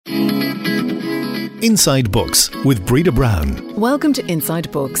Inside Books with Breda Brown. Welcome to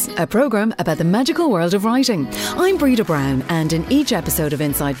Inside Books, a programme about the magical world of writing. I'm Breda Brown, and in each episode of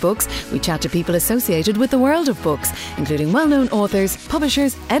Inside Books, we chat to people associated with the world of books, including well-known authors,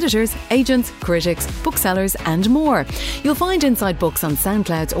 publishers, editors, agents, critics, booksellers and more. You'll find Inside Books on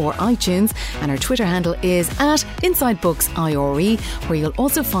SoundCloud or iTunes, and our Twitter handle is @InsideBooksIRE, where you'll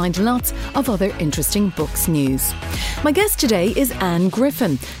also find lots of other interesting books news. My guest today is Anne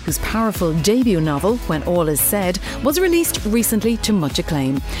Griffin, whose powerful debut novel, When All Is Said, was released recently to much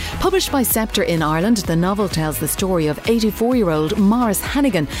acclaim. Published by Sceptre in Ireland, the novel tells the story of 84-year-old Maurice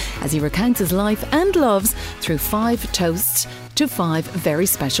Hannigan as he recounts his life and loves through 5 toasts to 5 very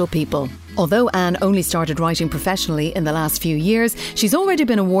special people. Although Anne only started writing professionally in the last few years, she's already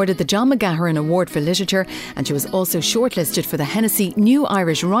been awarded the John McGahern Award for Literature, and she was also shortlisted for the Hennessy New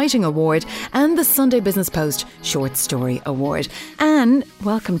Irish Writing Award and the Sunday Business Post Short Story Award. Anne,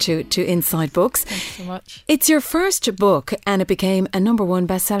 welcome to Inside Books. Thanks so much. It's your first book and it became a #1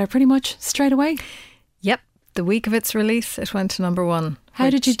 bestseller pretty much straight away. Yep. The week of its release, it went to #1. How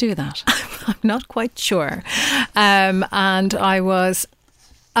did you do that? I'm not quite sure. And I was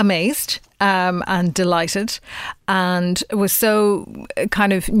amazed and delighted, and was so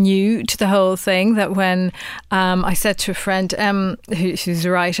kind of new to the whole thing that when I said to a friend who's a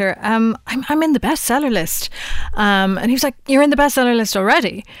writer, I'm in the bestseller list, and he was like, "You're in the bestseller list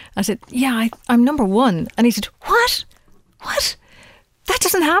already?" I said, "Yeah, I'm #1." And he said, What? That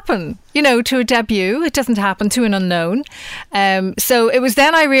doesn't happen, to a debut. It doesn't happen to an unknown. So it was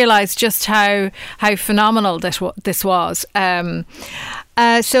then I realised just how phenomenal this was.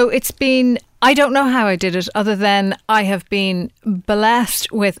 So it's been, I don't know how I did it, other than I have been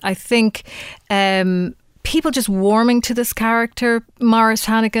blessed with, I think, people just warming to this character, Maurice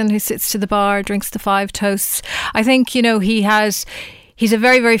Hannigan, who sits to the bar, drinks the 5 toasts. I think, he's a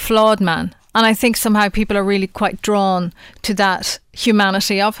very, very flawed man. And I think somehow people are really quite drawn to that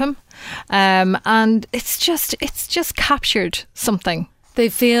humanity of him. And it's just captured something. They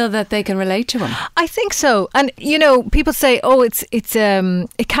feel that they can relate to him. I think so. And, people say,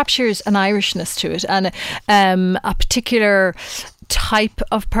 it captures an Irishness to it, and a particular type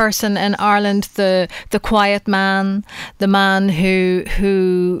of person in Ireland, the quiet man, the man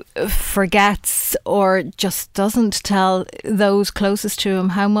who forgets or just doesn't tell those closest to him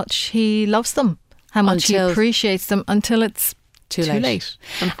how much he loves them, how much he appreciates them, until it's too late.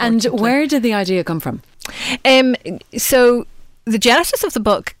 And where did the idea come from? So the genesis of the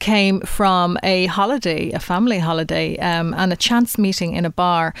book came from a family holiday, and a chance meeting in a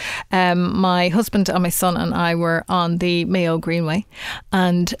bar. My husband and my son and I were on the Mayo Greenway,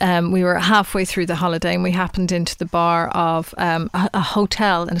 and we were halfway through the holiday, and we happened into the bar of a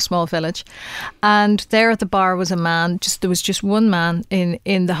hotel in a small village. And there at the bar was a man. There was just one man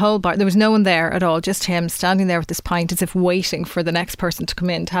in the whole bar. There was no one there at all, just him standing there with this pint, as if waiting for the next person to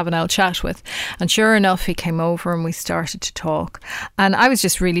come in to have an old chat with. And sure enough, he came over and we started to talk. And I was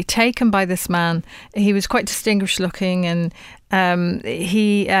just really taken by this man. He was quite distinguished looking, and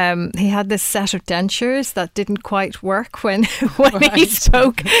he had this set of dentures that didn't quite work when he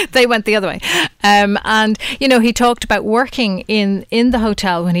spoke. They went the other way. And he talked about working in the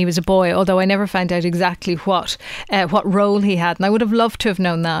hotel when he was a boy, although I never found out exactly what role he had, and I would have loved to have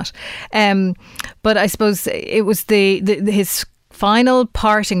known that. But I suppose it was his final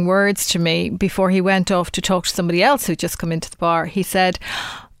parting words to me before he went off to talk to somebody else who'd just come into the bar. He said,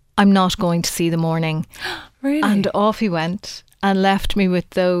 "I'm not going to see the morning." Really? And off he went and left me with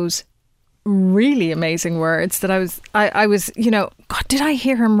those really amazing words that I was, God, did I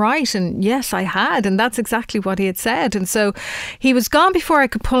hear him right? And yes, I had. And that's exactly what he had said. And so he was gone before I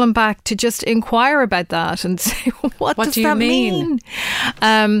could pull him back to just inquire about that and say, what does do you that mean?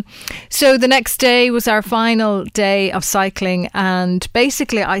 So the next day was our final day of cycling. And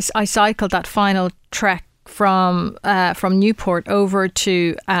basically I cycled that final trek from Newport over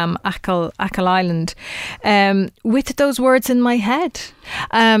to Achill Island, with those words in my head,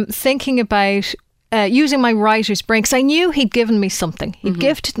 thinking about using my writer's brain, because I knew he'd given me something. He'd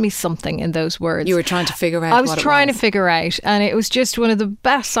gifted me something in those words. You were trying to figure out I was trying to figure out, and it was just one of the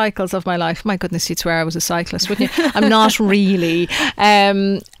best cycles of my life. My goodness, you'd swear I was a cyclist, wouldn't you? I'm not really.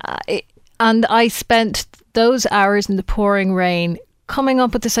 And I spent those hours in the pouring rain coming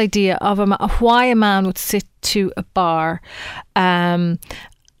up with this idea of why a man would sit to a bar, and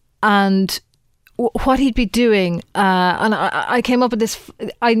what he'd be doing. And I came up with this.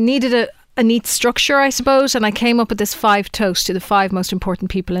 I needed a neat structure, I suppose, and I came up with this 5 toasts to the 5 most important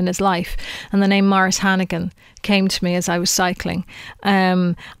people in his life. And the name Maurice Hannigan came to me as I was cycling,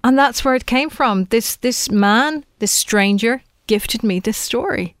 and that's where it came from. This man, this stranger, gifted me this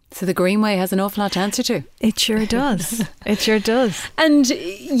story. So the Greenway has an awful lot to answer to. It sure does. It sure does. And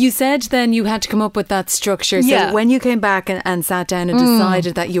you said then you had to come up with that structure. So Yeah. when you came back and sat down and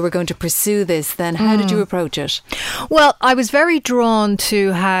decided that you were going to pursue this, then how did you approach it? Well, I was very drawn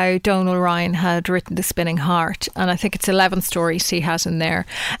to how Donal Ryan had written The Spinning Heart, and I think it's 11 stories he has in there.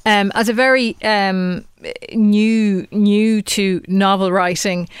 As a very new to novel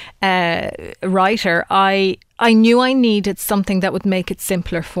writing writer, I knew I needed something that would make it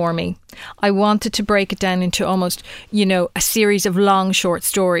simpler for me. I wanted to break it down into almost, a series of long short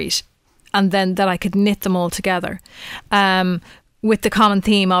stories, and then that I could knit them all together. With the common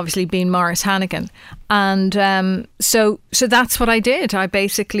theme obviously being Maurice Hannigan. And so that's what I did. I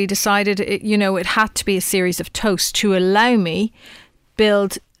basically decided, it had to be a series of toasts to allow me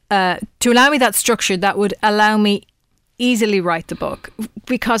that structure that would allow me easily write the book.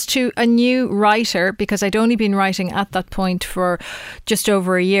 Because to a new writer, because I'd only been writing at that point for just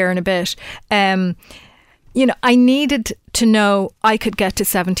over a year and a bit, I needed to know I could get to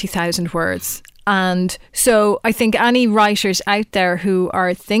 70,000 words. And so I think any writers out there who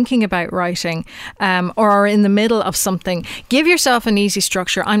are thinking about writing or are in the middle of something, give yourself an easy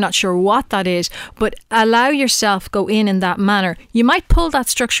structure. I'm not sure what that is, but allow yourself go in that manner. You might pull that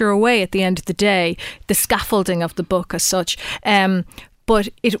structure away at the end of the day, the scaffolding of the book as such. But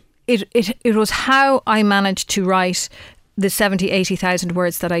it was how I managed to write the 80,000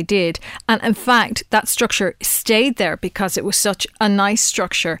 words that I did. And in fact, that structure stayed there because it was such a nice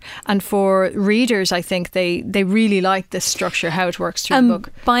structure. And for readers, I think they really like this structure, how it works through the book.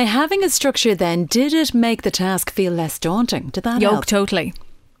 By having a structure then, did it make the task feel less daunting? Did that help? Totally.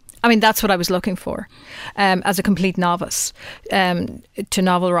 I mean, that's what I was looking for as a complete novice to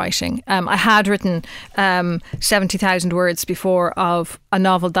novel writing. I had written 70,000 words before of a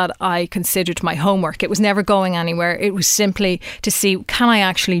novel that I considered my homework. It was never going anywhere. It was simply to see, can I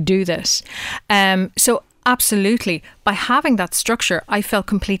actually do this? So absolutely, by having that structure, I felt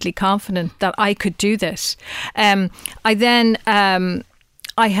completely confident that I could do this. I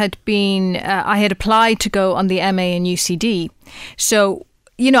had applied to go on the MA in UCD. So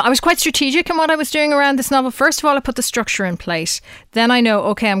I was quite strategic in what I was doing around this novel. First of all, I put the structure in place. Then I know,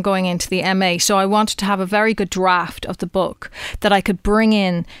 okay, I'm going into the MA. So I wanted to have a very good draft of the book that I could bring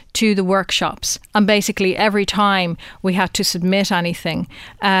in to the workshops. And basically every time we had to submit anything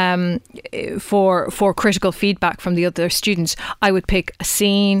for critical feedback from the other students, I would pick a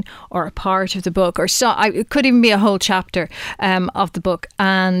scene or a part of the book, or it could even be a whole chapter of the book.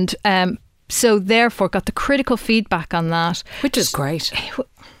 And so therefore got the critical feedback on that. Which is great.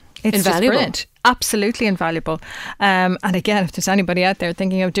 It's invaluable. Just brilliant. Absolutely invaluable. And again, if there's anybody out there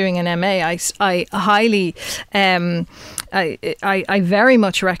thinking of doing an MA, I highly, I very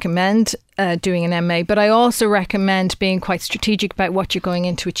much recommend doing an MA, but I also recommend being quite strategic about what you're going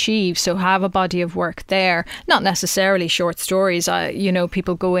in to achieve. So have a body of work there, not necessarily short stories.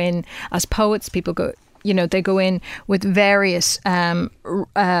 People go in as poets, they go in with various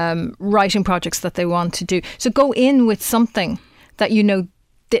writing projects that they want to do. So go in with something that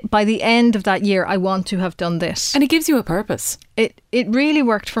by the end of that year, I want to have done this. And it gives you a purpose. It really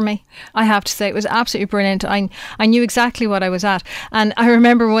worked for me. I have to say, it was absolutely brilliant. I knew exactly what I was at. And I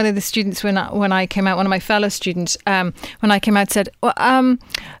remember one of the students when I came out, one of my fellow students, when I came out said, well,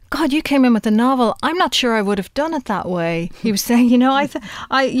 God, you came in with a novel. I'm not sure I would have done it that way. He was saying,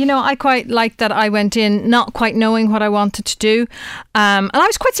 I quite liked that I went in not quite knowing what I wanted to do. And I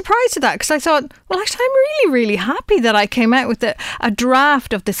was quite surprised at that because I thought, well, actually, I'm really, really happy that I came out with a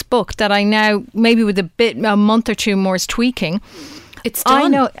draft of this book that I now, maybe with a month or two more tweaking, it's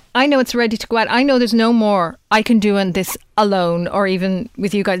done. I know it's ready to go out. I know there's no more I can do on this alone or even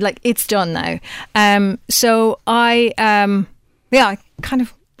with you guys. Like, it's done now. So I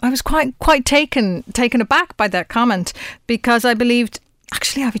was quite taken aback by that comment because I believed,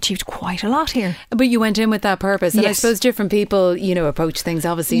 actually, I've achieved quite a lot here. But you went in with that purpose. And yes. I suppose different people, approach things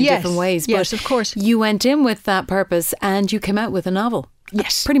obviously in different ways. But yes, of course. You went in with that purpose and you came out with a novel.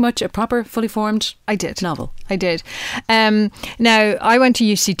 Yes. Pretty much a proper, fully formed novel. I did. Now, I went to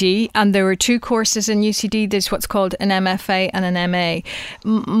UCD and there were two courses in UCD. There's what's called an MFA and an MA.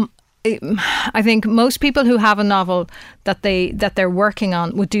 I think most people who have a novel that they're working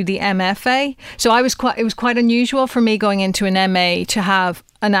on would do the MFA. So it was quite unusual for me going into an MA to have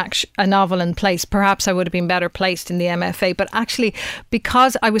a novel in place, perhaps I would have been better placed in the MFA. But actually,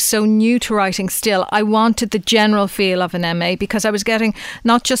 because I was so new to writing still, I wanted the general feel of an MA, because I was getting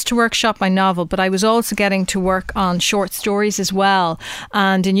not just to workshop my novel, but I was also getting to work on short stories as well.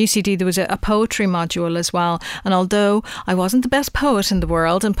 And in UCD there was a poetry module as well. And although I wasn't the best poet in the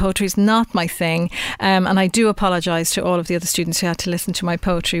world, and poetry is not my thing, and I do apologise to all of the other students who had to listen to my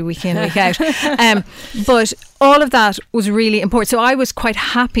poetry week in, week out, but all of that was really important. So I was quite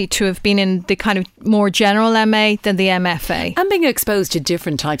happy to have been in the kind of more general MA than the MFA. And being exposed to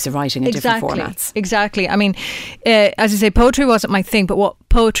different types of writing in different formats. Exactly. I mean, as I say, poetry wasn't my thing, but what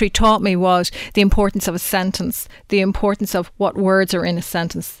poetry taught me was the importance of a sentence, the importance of what words are in a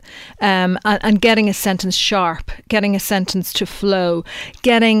sentence, and getting a sentence sharp, getting a sentence to flow,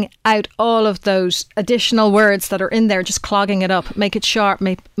 getting out all of those additional words that are in there, just clogging it up, make it sharp,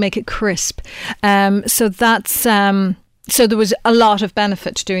 make it crisp. So there was a lot of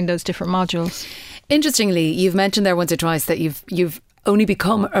benefit to doing those different modules. Interestingly, you've mentioned there once or twice that you've only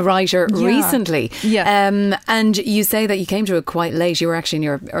become a writer recently. Yeah. And you say that you came to it quite late. You were actually in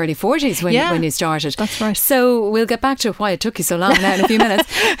your early 40s when you started. That's right. So we'll get back to why it took you so long now in a few minutes.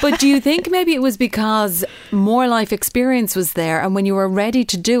 But do you think maybe it was because more life experience was there, and when you were ready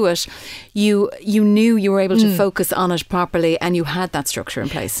to do it, you knew you were able to focus on it properly, and you had that structure in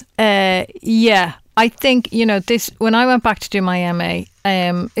place? Yeah. I think, when I went back to do my MA,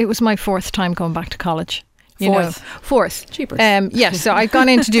 it was my fourth time going back to college. Fourth. Cheapers. Yes, so I've gone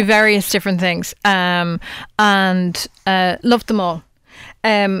in to do various different things, and loved them all.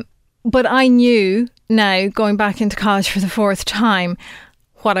 But I knew now, going back into college for the fourth time,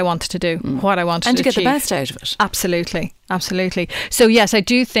 what I wanted to do, what I wanted to achieve. And to get the best out of it. Absolutely. So yes, I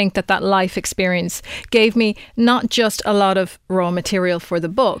do think that life experience gave me not just a lot of raw material for the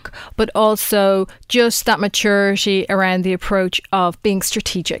book, but also just that maturity around the approach of being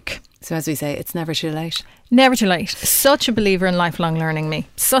strategic. So as we say, it's never too late. Never too late. Such a believer in lifelong learning, me.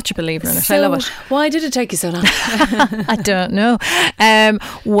 Such a believer in it. I love it. Why did it take you so long? I don't know.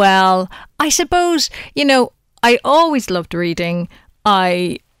 Well, I suppose, I always loved reading.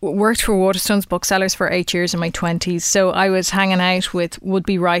 I worked for Waterstones Booksellers for 8 years in my 20s. So I was hanging out with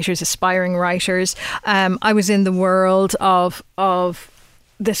would-be writers, aspiring writers. I was in the world of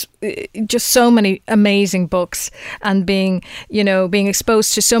this, just so many amazing books, and being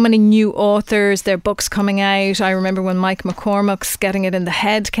exposed to so many new authors, their books coming out. I remember when Mike McCormack's Getting It in the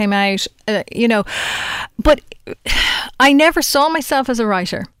Head came out, but I never saw myself as a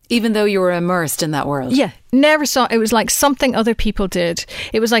writer. Even though you were immersed in that world? Yeah, never saw. It was like something other people did.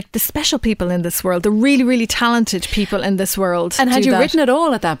 It was like the special people in this world, the really, really talented people in this world. And had you written at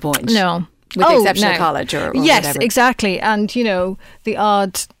all at that point? No. With the exception of college or yes, whatever? Exactly. And, the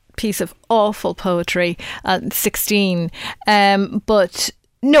odd piece of awful poetry at 16. But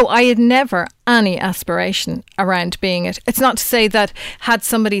no, I had never any aspiration around being it. It's not to say that had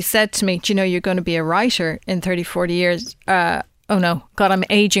somebody said to me, you're going to be a writer in 30, 40 years, oh no, God, I'm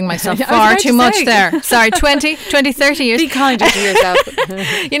aging myself far too much there. Sorry, 20, 30 years. Be kinder to yourself.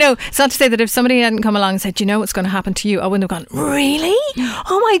 It's not to say that if somebody hadn't come along and said, what's going to happen to you, I wouldn't have gone, really?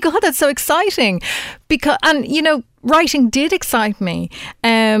 Oh my God, that's so exciting. Writing did excite me.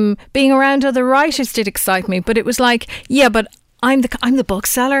 Being around other writers did excite me. But it was like, but I'm the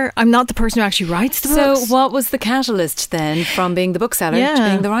bookseller. I'm not the person who actually writes the books. So what was the catalyst then from being the bookseller to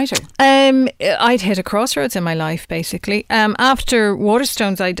being the writer? I'd hit a crossroads in my life, basically. After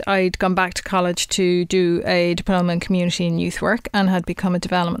Waterstones, I'd gone back to college to do a diploma in community and youth work, and had become a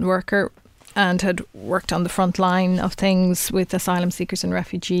development worker, and had worked on the front line of things with asylum seekers and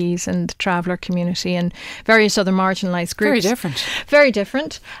refugees and traveller community and various other marginalised groups. Very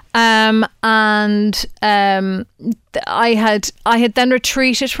different. I had then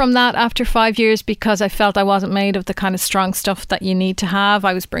retreated from that after 5 years, because I felt I wasn't made of the kind of strong stuff that you need to have.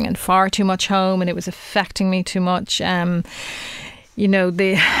 I was bringing far too much home, and it was affecting me too much. The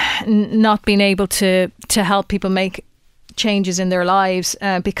not being able to help people make changes in their lives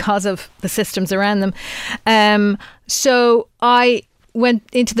because of the systems around them. So I went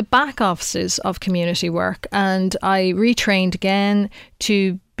into the back offices of community work, and I retrained again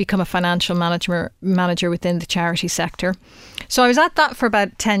to become a financial manager within the charity sector. So I was at that for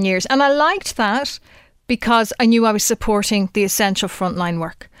about 10 years, and I liked that because I knew I was supporting the essential frontline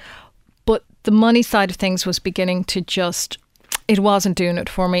work. But the money side of things was beginning to it wasn't doing it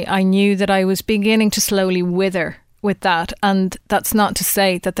for me. I knew that I was beginning to slowly wither with that. And that's not to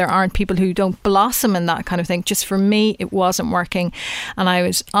say that there aren't people who don't blossom in that kind of thing. Just for me, it wasn't working. And I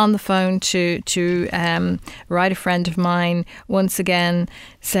was on the phone to write a friend of mine once again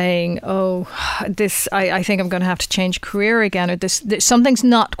saying, I think I'm going to have to change career again, or this something's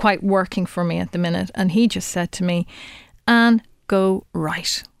not quite working for me at the minute. And he just said to me, Anne, go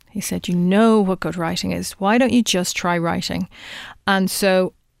write. He said, you know what good writing is. Why don't you just try writing? And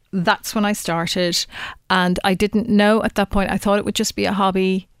so that's when I started. And I didn't know at that point. I thought it would just be a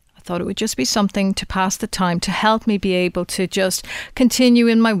hobby. I thought it would just be something to pass the time, to help me be able to just continue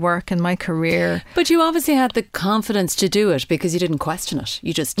in my work and my career. But you obviously had the confidence to do it because you didn't question it.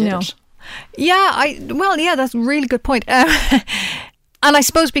 You just did it. Yeah, that's a really good point. And I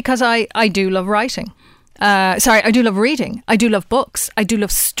suppose because I do love writing. I do love reading. I do love books. I do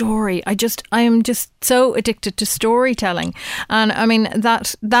love story. I am just so addicted to storytelling. And I mean,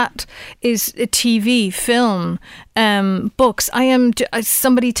 that is a TV, film, books. I am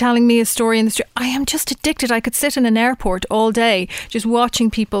somebody telling me a story in the street. I am just addicted. I could sit in an airport all day just watching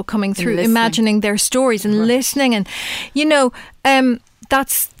people coming through, imagining their stories and listening. And,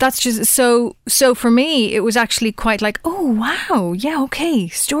 that's just so for me, it was actually quite like, oh wow, yeah, okay,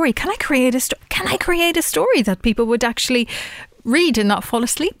 story. Can I create a story that people would actually read and not fall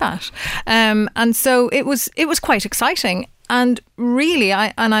asleep at? And so it was quite exciting. And really,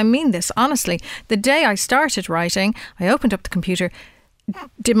 I mean this honestly, the day I started writing, I opened up the computer,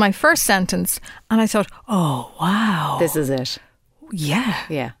 did my first sentence, and I thought, oh wow, this is it.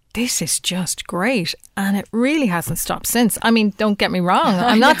 Yeah. This is just great, and it really hasn't stopped since. I mean, don't get me wrong.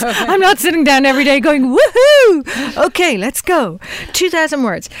 I'm not sitting down every day going, woohoo! Okay, let's go. 2,000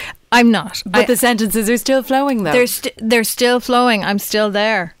 words. I'm not. But the sentences are still flowing, though. They're still flowing. I'm still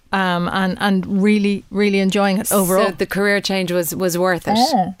there, and really, really enjoying it overall. So the career change was worth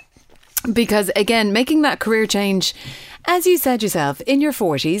it. Because again, making that career change, as you said yourself, in your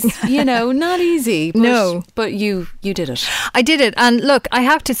 40s, not easy. But, no. But you did it. I did it. And look, I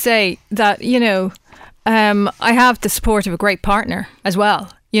have to say that, I have the support of a great partner as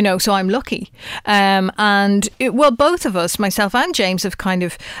well. So I'm lucky. Both of us, myself and James, have kind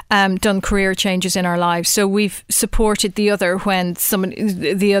of done career changes in our lives. So we've supported the other when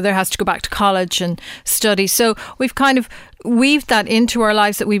the other has to go back to college and study. So we've kind of weaved that into our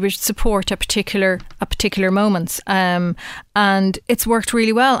lives, that we would support at particular moments. And it's worked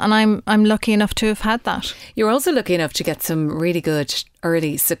really well. And I'm lucky enough to have had that. You're also lucky enough to get some really good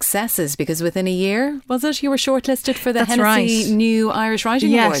early successes, because within a year, was it, you were shortlisted for the Hennessy New Irish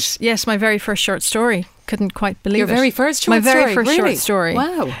Writing Award? Yes, my very first short story. Couldn't quite believe Your very first short story? My very first really? Short story.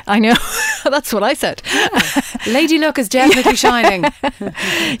 Wow. I know. That's what I said. Yeah. Lady Luck is definitely shining.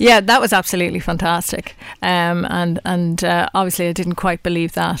 Yeah, that was absolutely fantastic. And obviously I didn't quite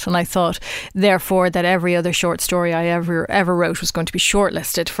believe that. And I thought, therefore, that every other short story I ever wrote was going to be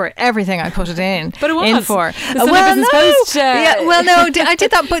shortlisted for everything I put it in. But it was. In for. I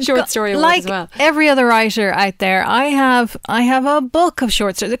did that. But short story like as well. Every other writer out there, I have a book of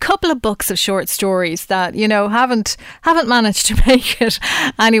short stories, a couple of books of short stories that haven't managed to make it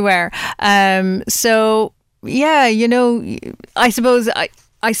anywhere. So yeah, I suppose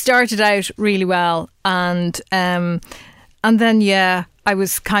I started out really well, and then I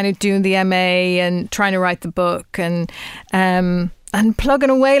was kind of doing the MA and trying to write the book, and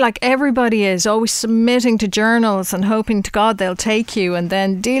plugging away like everybody is, always submitting to journals and hoping to God they'll take you, and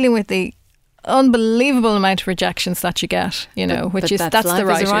then dealing with the unbelievable amount of rejections that you get, that's the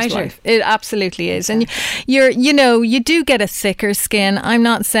writer's life. It absolutely is. And you do get a thicker skin. I'm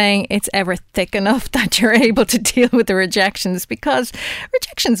not saying it's ever thick enough that you're able to deal with the rejections, because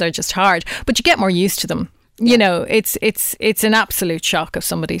rejections are just hard, but you get more used to them. It's an absolute shock if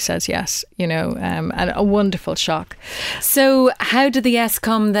somebody says yes, and a wonderful shock. So how did the yes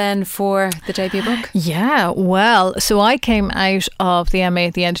come then for the debut book? Yeah, well, so I came out of the MA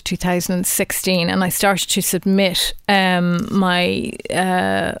at the end of 2016, and I started to submit my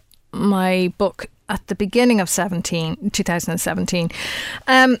book at the beginning of 2017.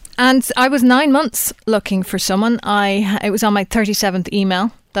 And I was 9 months looking for someone. It was on my 37th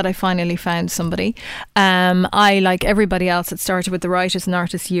email that I finally found somebody. I, like everybody else, had started with the Writers and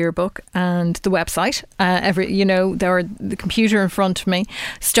Artists Yearbook and the website. There were the computer in front of me.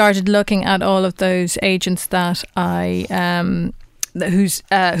 Started looking at all of those agents that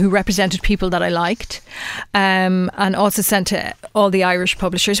who represented people that I liked, and also sent to all the Irish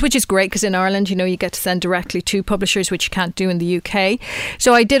publishers, which is great, because in Ireland, you get to send directly to publishers, which you can't do in the UK.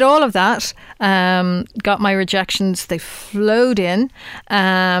 So I did all of that, got my rejections, they flowed in,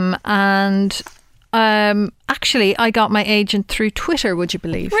 and Actually, I got my agent through Twitter, would you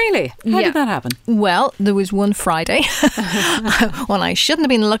believe? Really? How did that happen? Well, there was one Friday when I shouldn't have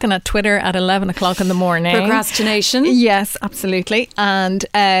been looking at Twitter at 11 o'clock in the morning. Procrastination? Yes, absolutely. And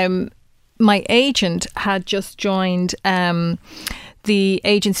my agent had just joined the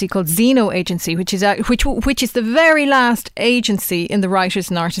agency called Zeno Agency, which is the very last agency in the Writers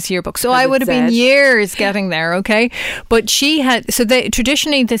and Artists Yearbook. So I would have been years getting there, okay? But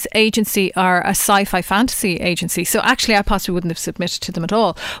traditionally this agency are a sci-fi fantasy agency. So actually I possibly wouldn't have submitted to them at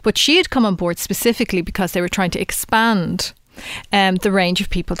all. But she had come on board specifically because they were trying to expand the range of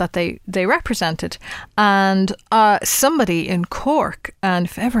people that they represented. And somebody in Cork, and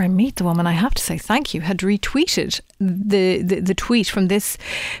if ever I meet the woman, I have to say thank you, had retweeted the tweet from this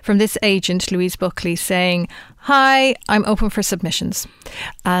agent, Louise Buckley, saying, "Hi, I'm open for submissions."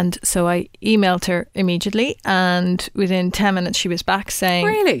 And so I emailed her immediately, and within 10 minutes she was back saying...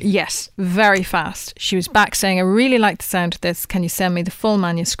 Really? Yes, very fast. She was back saying, "I really like the sound of this. Can you send me the full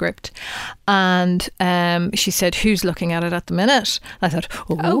manuscript?" And she said, "Who's looking at it at the minute?" I thought,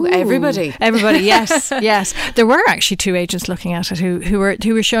 oh, everybody. Everybody, yes, yes. There were actually 2 agents looking at it who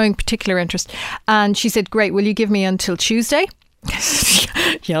were showing particular interest. And she said, "Great, will you give me until Tuesday?"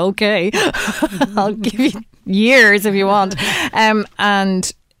 Yeah, okay. I'll give you years if you want.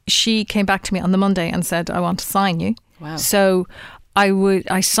 And she came back to me on the Monday and said, "I want to sign you." Wow. So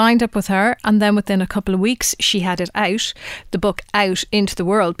I signed up with her, and then within a couple of weeks she had the book out into the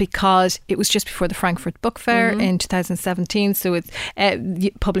world, because it was just before the Frankfurt Book Fair in 2017. So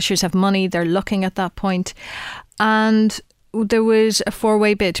publishers have money, they're looking at that point. And there was a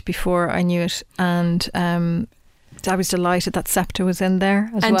 4-way bid before I knew it, and I was delighted that Sceptre was in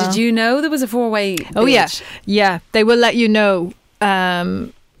there as well. And did you know there was a 4-way bid? Oh yeah, they will let you know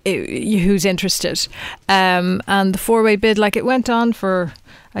who's interested. And the 4-way bid, it went on for,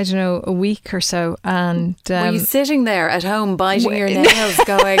 I don't know, a week or so. And were you sitting there at home biting your nails,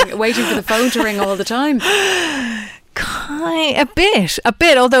 waiting for the phone to ring all the time? A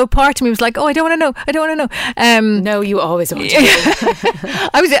bit. Although part of me was like, "Oh, I don't want to know." No, you always want to know.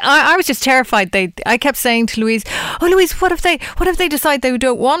 I was just terrified. I kept saying to Louise, "Oh, Louise, what if they decide they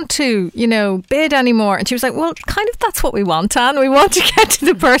don't want to, bid anymore?" And she was like, "Well, kind of that's what we want, Anne. We want to get to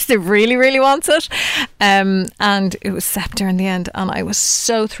the person who really, really wants it." And it was Sceptre in the end, and I was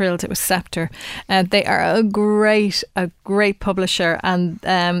so thrilled it was Sceptre. They are a great publisher, and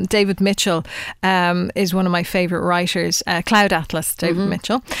David Mitchell is one of my favourite writers. Cloud Atlas, David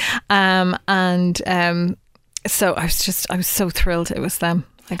Mitchell, so I was so thrilled it was them.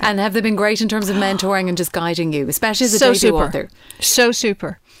 And have they been great in terms of mentoring and just guiding you, especially as a debut author? So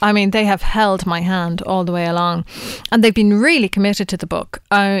super. I mean, they have held my hand all the way along, and they've been really committed to the book.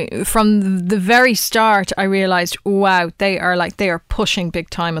 From the very start, I realised, wow, they are pushing big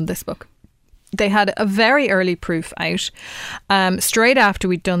time on this book. They had a very early proof out. Straight after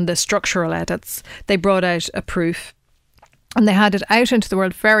we'd done the structural edits, they brought out a proof, and they had it out into the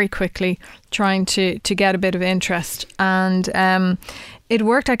world very quickly, trying to get a bit of interest. And it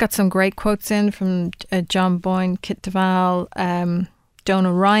worked. I got some great quotes in from John Boyne, Kit Duvall,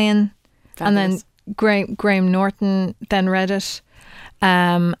 Donal Ryan, and then Graham Norton then read it.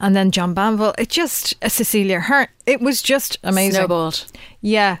 And then John Banville, Cecilia Hearn, it was just amazing. Snowballed.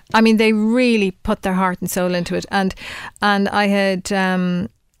 Yeah, I mean, they really put their heart and soul into it, and I had,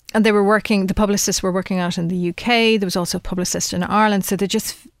 and they were working. The publicists were working out in the UK. There was also a publicist in Ireland, so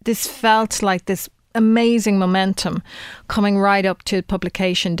this felt like this amazing momentum coming right up to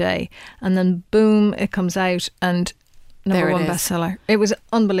publication day, and then boom, it comes out and. Number 1 bestseller. It was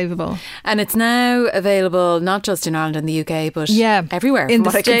unbelievable. And it's now available not just in Ireland and the UK, but everywhere in from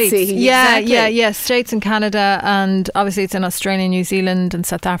the what States. I can see. Yeah, exactly. yeah. States and Canada, and obviously it's in Australia, New Zealand and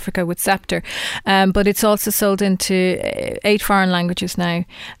South Africa with Sceptre. But it's also sold into 8 foreign languages now.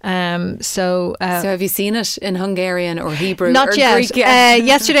 So have you seen it in Hungarian or Hebrew not or yet. Greek yet?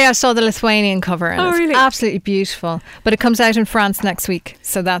 Yesterday I saw the Lithuanian cover, and it's really? absolutely beautiful. But it comes out in France next week,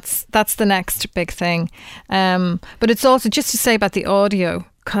 so that's the next big thing. But it's also, just to say about the audio,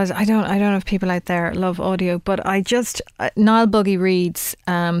 because I don't know if people out there love audio, but Niall Buggy reads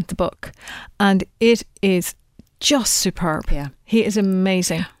the book, and it is just superb. Yeah, he is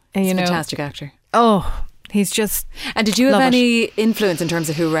amazing. He's a fantastic actor. Oh, he's just. And did you have any influence in terms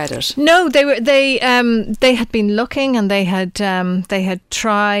of who read it? No, they had been looking, and they had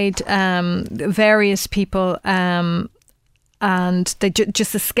tried various people, and they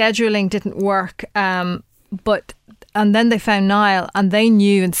just the scheduling didn't work. But and then they found Niall, and they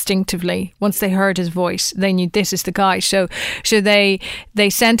knew instinctively, once they heard his voice, they knew this is the guy. So they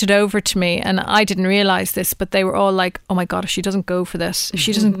sent it over to me, and I didn't realise this, but they were all like, oh my God, if she doesn't go for this, if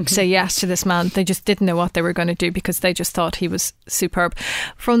she doesn't say yes to this man, they just didn't know what they were going to do, because they just thought he was superb.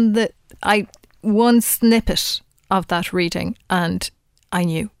 From one snippet of that reading, and I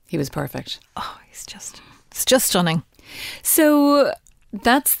knew. He was perfect. Oh, it's just stunning. So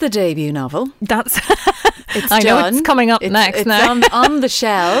that's the debut novel. I know done. it's coming up next it's now. on the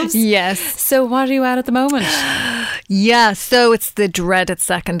shelves. Yes. So what are you at the moment? Yeah, so it's the dreaded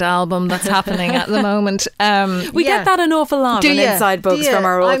second album that's happening at the moment. We get that an awful lot on Inside Books from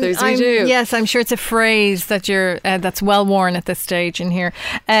our authors. We do. Yes, I'm sure it's a phrase that that's well worn at this stage in here.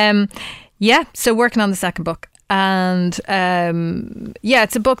 So working on the second book. And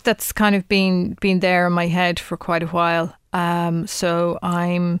it's a book that's kind of been there in my head for quite a while. So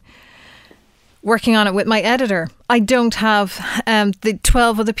I'm working on it with my editor. I don't have the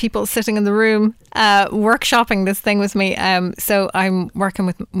 12 other people sitting in the room workshopping this thing with me. So I'm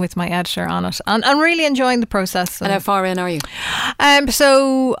working with my editor on it, and I'm really enjoying the process. And how far in are you?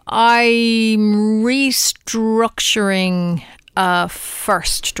 So I'm restructuring a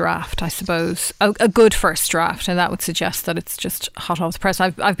first draft, I suppose, a good first draft, and that would suggest that it's just hot off the press.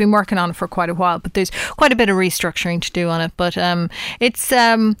 I've been working on it for quite a while, but there's quite a bit of restructuring to do on it. But it's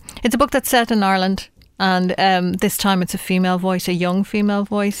a book that's set in Ireland, and this time it's a female voice, a young female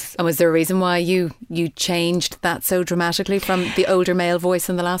voice. And was there a reason why you changed that so dramatically from the older male voice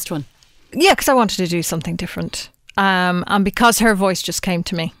in the last one? Yeah, because I wanted to do something different, and because her voice just came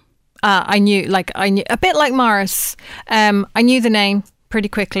to me. I knew a bit like Morris. I knew the name pretty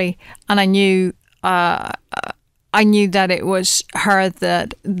quickly, and I knew that it was her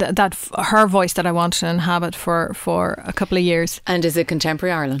that her voice that I wanted to inhabit for a couple of years. And is it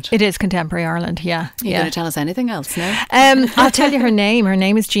contemporary Ireland? It is contemporary Ireland. Yeah. Are you going to tell us anything else now? I'll tell you her name. Her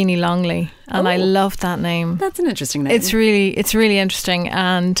name is Jeannie Longley, and I love that name. That's an interesting name. It's really interesting,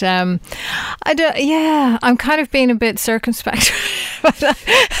 and I'm kind of being a bit circumspect.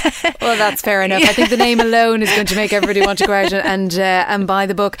 Well, that's fair enough. I think the name alone is going to make everybody want to go out and buy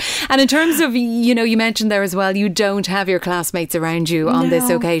the book. And in terms of, you mentioned there as well, you don't have your classmates around you on this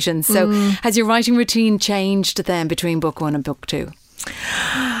occasion. So has your writing routine changed then between book one and book two?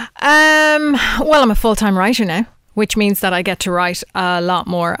 Well, I'm a full-time writer now, which means that I get to write a lot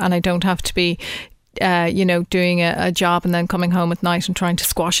more, and I don't have to be doing a job and then coming home at night and trying to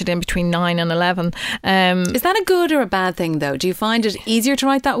squash it in between 9 and 11. Is that a good or a bad thing, though? Do you find it easier to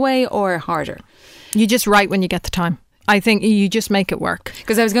write that way or harder? You just write when you get the time. I think you just make it work.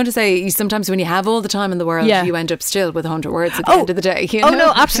 Because I was going to say, sometimes when you have all the time in the world, you end up still with 100 words at the end of the day. Oh,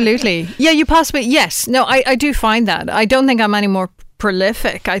 no, absolutely. Yeah, you possibly, yes. No, I do find that. I don't think I'm any more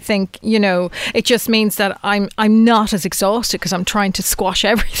prolific. I think, it just means that I'm not as exhausted because I'm trying to squash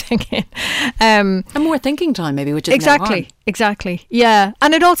everything in. And more thinking time maybe, which is Exactly. Yeah.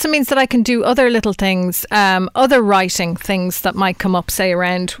 And it also means that I can do other little things, other writing things that might come up, say,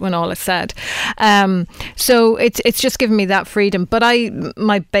 around when all is said. So it's just given me that freedom. But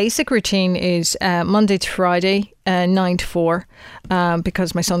my basic routine is Monday to Friday, 9 to 4,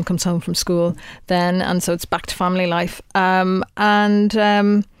 because my son comes home from school then, and so it's back to family life. My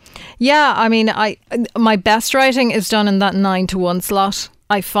best writing is done in that 9 to 1 slot.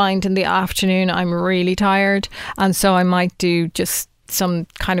 I find in the afternoon I'm really tired, and so I might do just some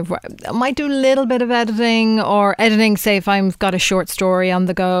kind of, I might do a little bit of editing, say if I've got a short story on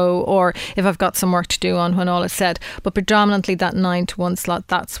the go, or if I've got some work to do on when all is said. But predominantly that 9 to 1 slot,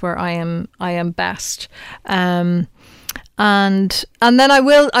 that's where I am best. And then I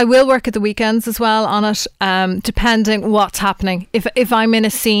will work at the weekends as well on it, depending what's happening. If I'm in a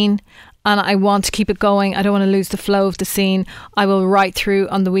scene and I want to keep it going, I don't want to lose the flow of the scene, I will write through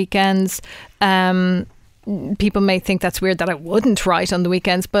on the weekends. People may think that's weird that I wouldn't write on the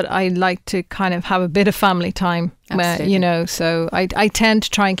weekends, but I like to kind of have a bit of family time, so I tend to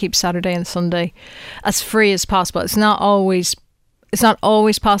try and keep Saturday and Sunday as free as possible. It's not always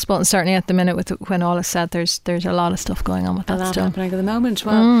possible, and certainly at the minute when all is said, there's a lot of stuff going on with that stuff still happening at the moment.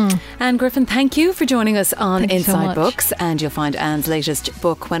 Well, Anne Griffin, thank you for joining us on Thank Inside Books, and you'll find Anne's latest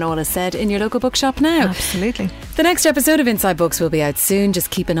book, When All Is Said, in your local bookshop now. Absolutely. The next episode of Inside Books will be out soon. Just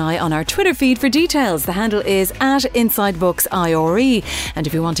keep an eye on our Twitter feed for details. The handle is @InsideBooksIRE, and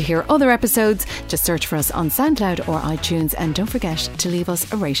if you want to hear other episodes, just search for us on SoundCloud or iTunes, and don't forget to leave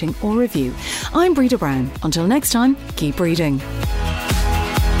us a rating or review. I'm Breda Brown. Until next time, keep reading.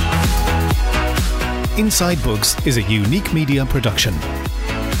 Inside Books is a Unique Media production.